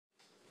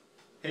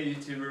Hey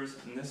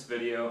YouTubers, in this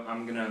video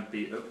I'm going to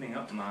be opening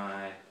up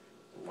my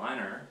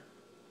liner,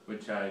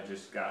 which I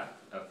just got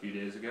a few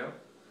days ago,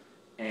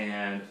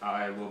 and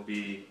I will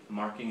be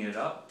marking it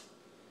up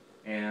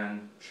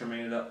and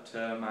trimming it up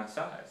to my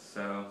size.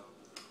 So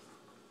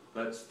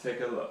let's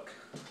take a look.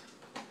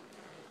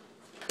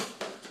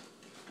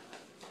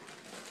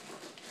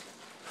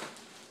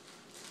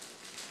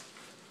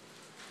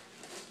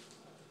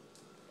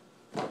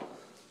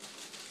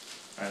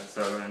 Alright,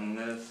 so in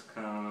this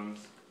comes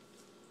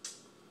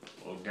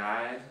a little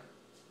guide,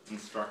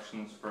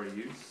 instructions for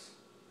use.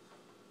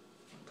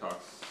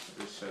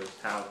 It shows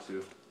how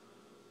to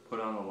put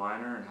on the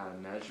liner and how to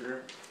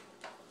measure.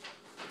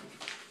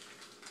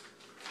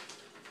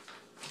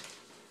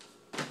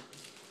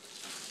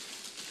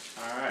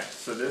 Alright,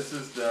 so this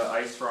is the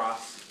Ice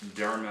Ross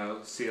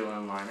Dermo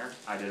Seal-In Liner.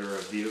 I did a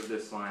review of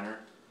this liner,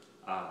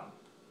 I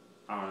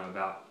don't know,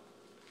 about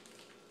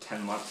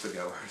 10 months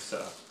ago or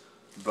so.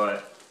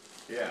 But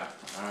yeah,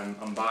 I'm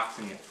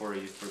unboxing it for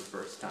you for the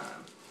first time.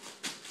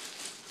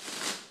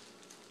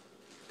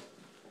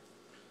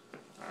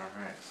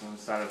 Alright, so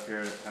inside of here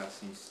it has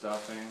some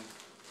stuffing,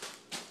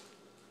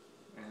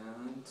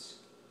 and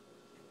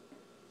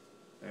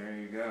there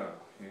you go.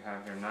 You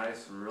have your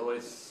nice,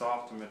 really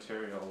soft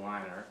material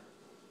liner,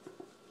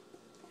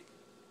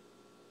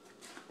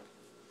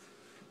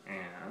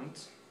 and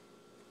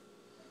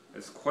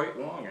it's quite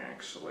long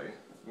actually,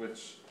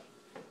 which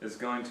is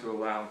going to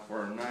allow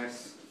for a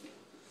nice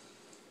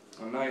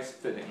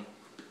fitting.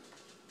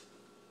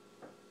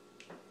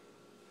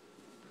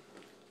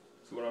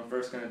 So what I'm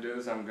first going to do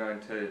is I'm going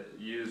to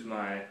use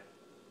my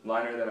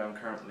liner that I'm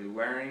currently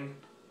wearing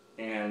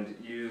and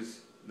use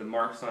the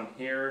marks on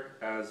here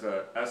as an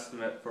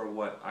estimate for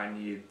what I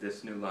need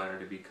this new liner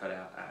to be cut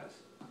out as.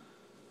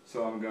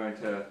 So I'm going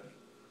to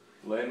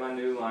lay my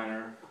new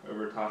liner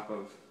over top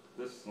of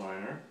this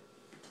liner,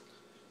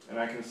 and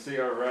I can see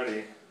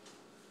already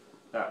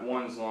that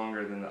one's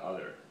longer than the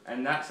other.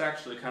 And that's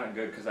actually kind of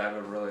good because I have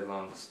a really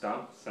long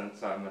stump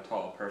since I'm a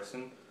tall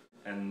person,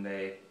 and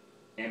they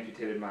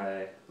amputated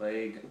my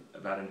leg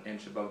about an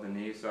inch above the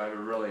knee, so I have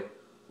a really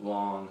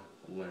long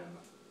limb.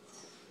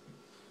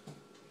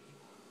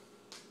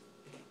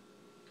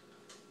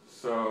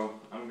 So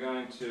I'm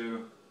going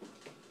to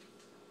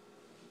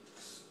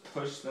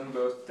push them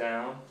both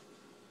down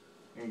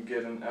and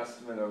get an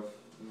estimate of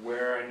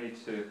where I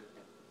need to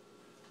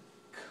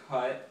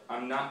cut.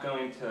 I'm not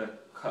going to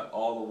cut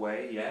all the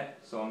way yet,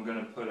 so I'm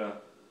going to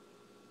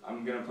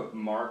put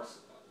marks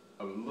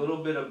a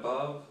little bit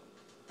above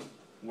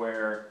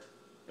where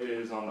it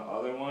is on the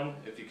other one,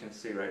 if you can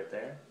see right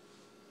there,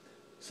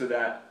 so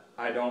that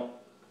I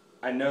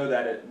know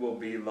that it will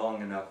be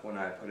long enough when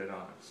I put it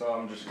on. So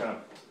I'm just going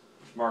to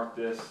mark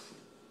this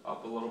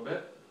up a little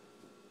bit.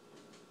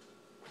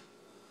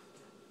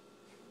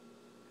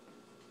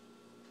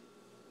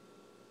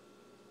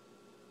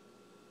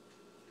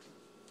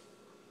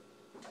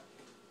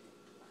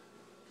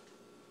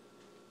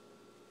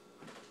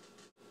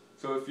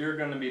 So if you're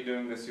going to be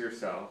doing this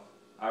yourself,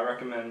 I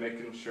recommend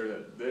making sure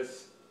that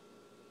this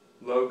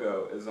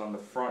logo is on the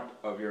front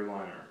of your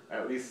liner.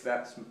 At least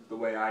that's the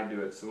way I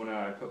do it, so when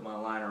I put my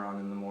liner on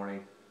in the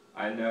morning,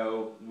 I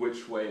know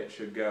which way it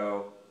should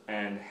go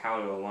and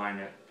how to align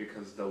it,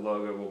 because the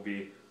logo will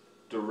be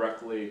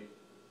directly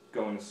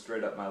going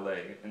straight up my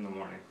leg in the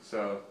morning,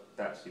 so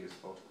that's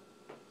useful.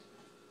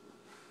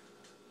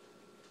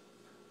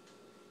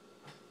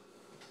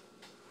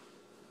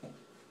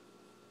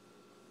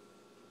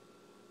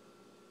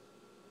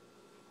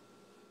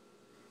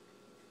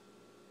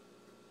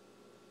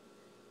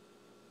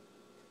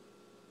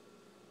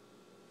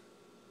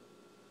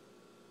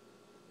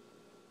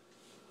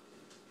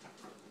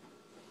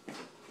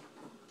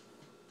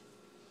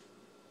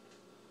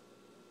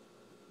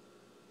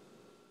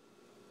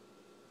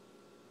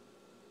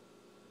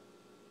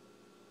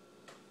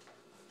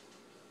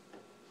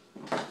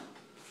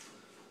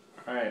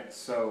 Alright,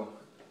 so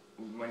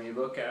when you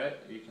look at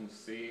it, you can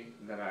see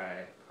that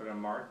I put a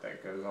mark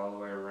that goes all the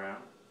way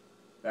around.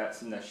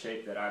 That's in the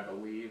shape that I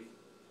believe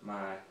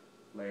my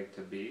leg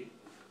to be,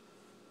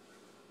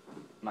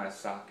 my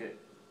socket.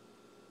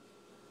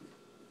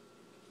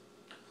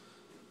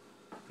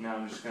 Now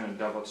I'm just going to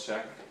double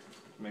check,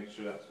 make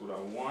sure that's what I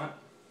want.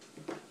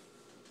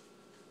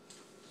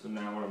 So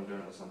now what I'm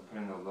doing is I'm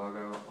putting the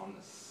logo on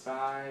the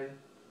side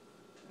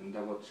and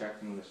double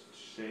checking the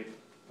shape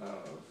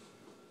of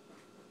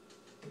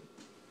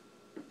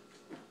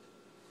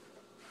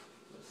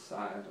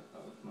side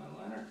of my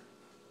liner.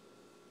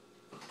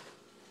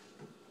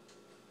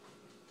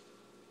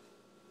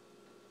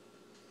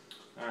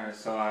 Alright,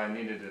 so I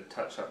needed to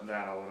touch up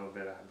that a little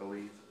bit, I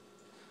believe.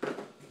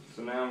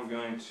 So now I'm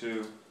going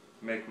to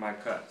make my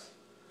cuts.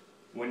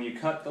 When you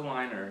cut the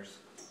liners,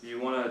 you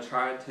want to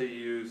try to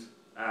use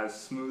as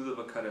smooth of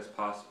a cut as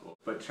possible,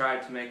 but try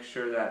to make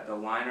sure that the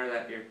liner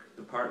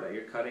the part that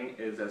you're cutting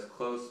is as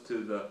close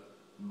to the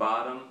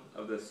bottom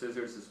of the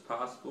scissors as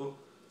possible,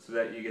 so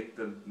that you get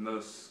the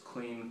most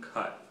clean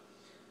cut.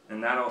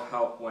 And that'll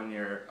help when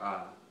you're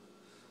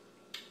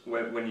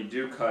when you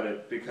do cut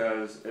it,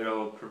 because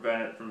it'll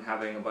prevent it from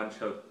having a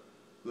bunch of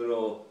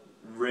little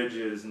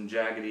ridges and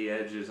jaggedy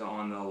edges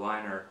on the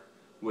liner,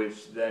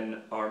 which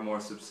then are more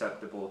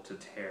susceptible to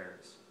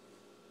tears.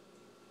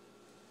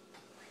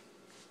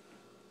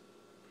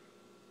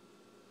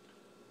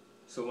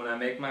 So when I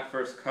make my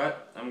first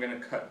cut, I'm going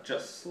to cut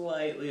just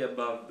slightly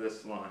above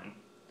this line,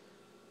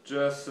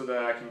 just so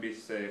that I can be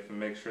safe and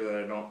make sure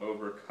that I don't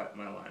overcut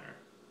my liner.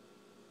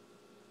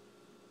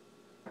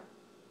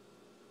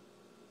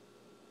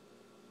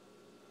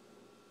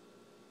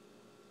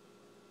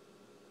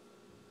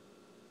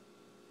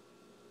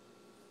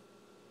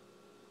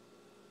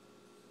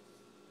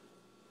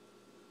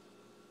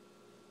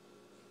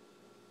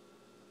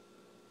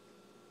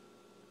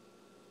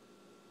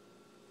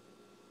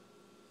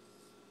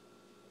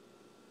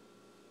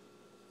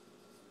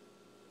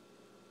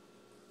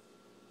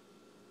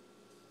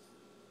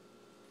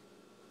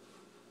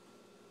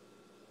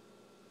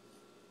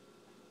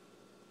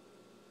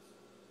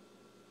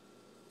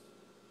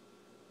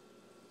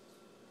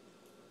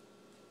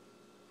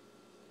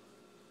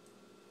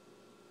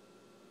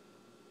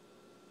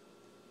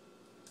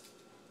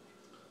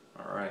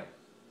 Alright,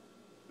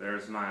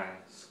 there's my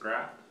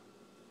scrap.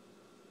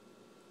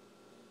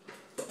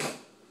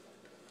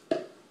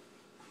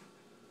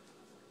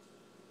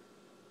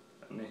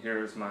 And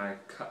here's my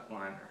cut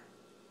liner.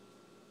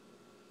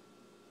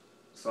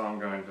 So I'm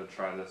going to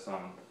try this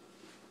on.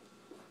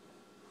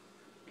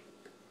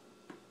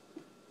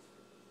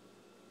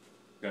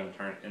 Going to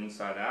turn it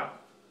inside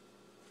out.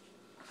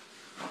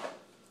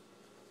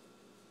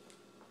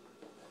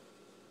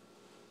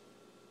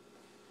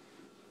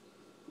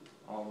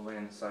 All the way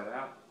inside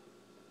out.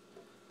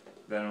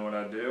 Then what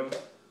I do,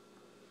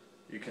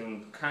 you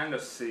can kind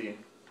of see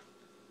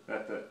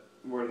that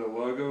where the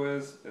logo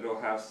is, it'll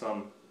have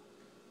some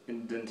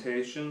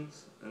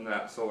indentations, and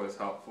that's always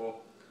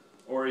helpful.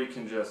 Or you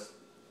can just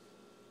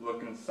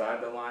look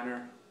inside the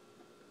liner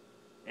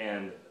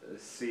and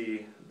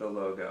see the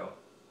logo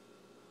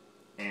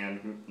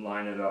and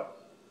line it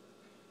up.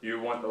 You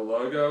want the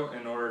logo,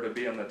 in order to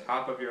be on the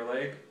top of your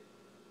leg,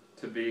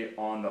 to be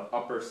on the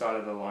upper side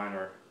of the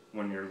liner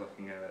when you're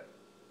looking at it.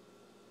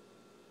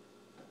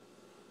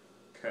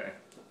 Okay,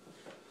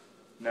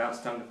 now it's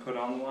time to put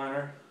on the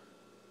liner.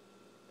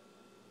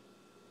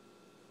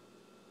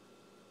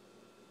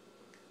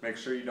 Make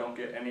sure you don't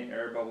get any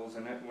air bubbles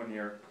in it when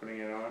you're putting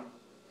it on.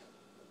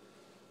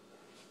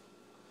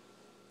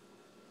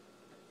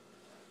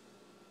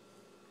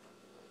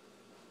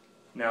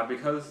 Now,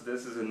 because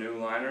this is a new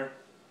liner,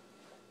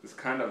 it's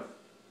kind of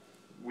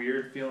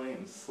weird feeling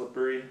and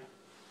slippery,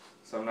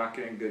 so I'm not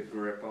getting good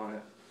grip on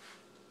it.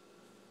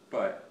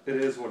 But it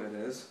is what it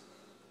is,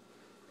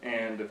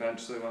 and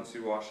eventually once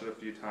you wash it a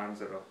few times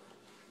it'll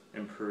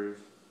improve.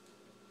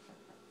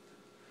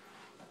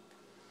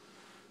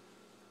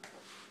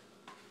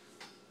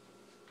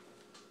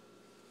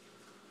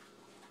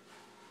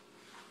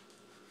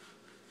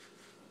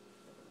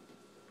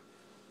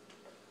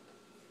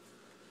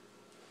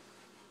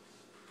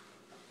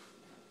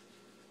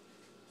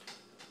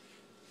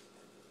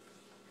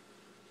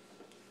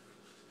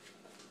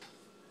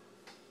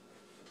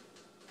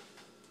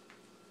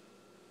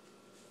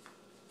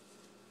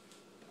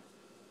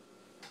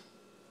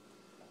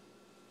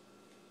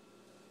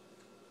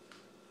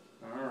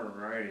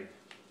 Alrighty.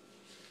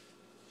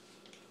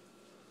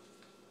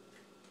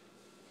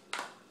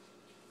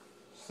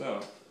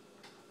 So,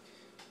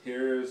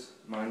 here's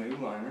my new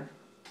liner.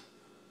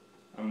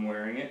 I'm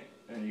wearing it,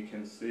 and you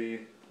can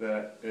see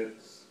that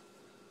it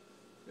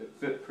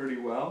fit pretty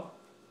well.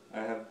 I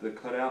have the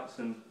cutouts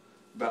in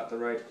about the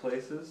right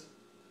places,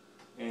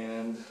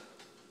 and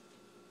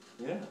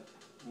yeah,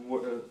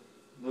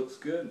 looks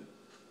good.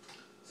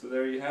 So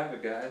there you have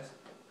it, guys.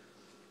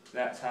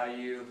 That's how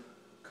you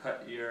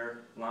cut your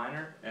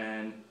liner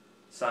and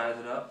size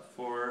it up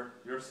for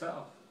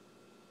yourself.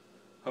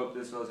 Hope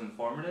this was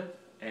informative,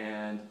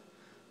 and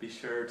be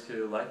sure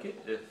to like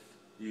it if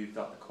you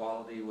thought the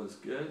quality was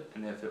good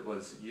and if it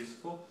was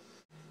useful.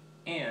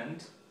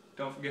 And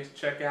don't forget to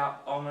check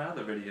out all my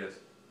other videos.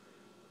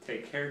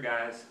 Take care,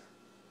 guys.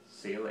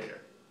 See you later.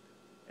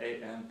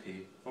 AMP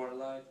for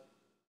life.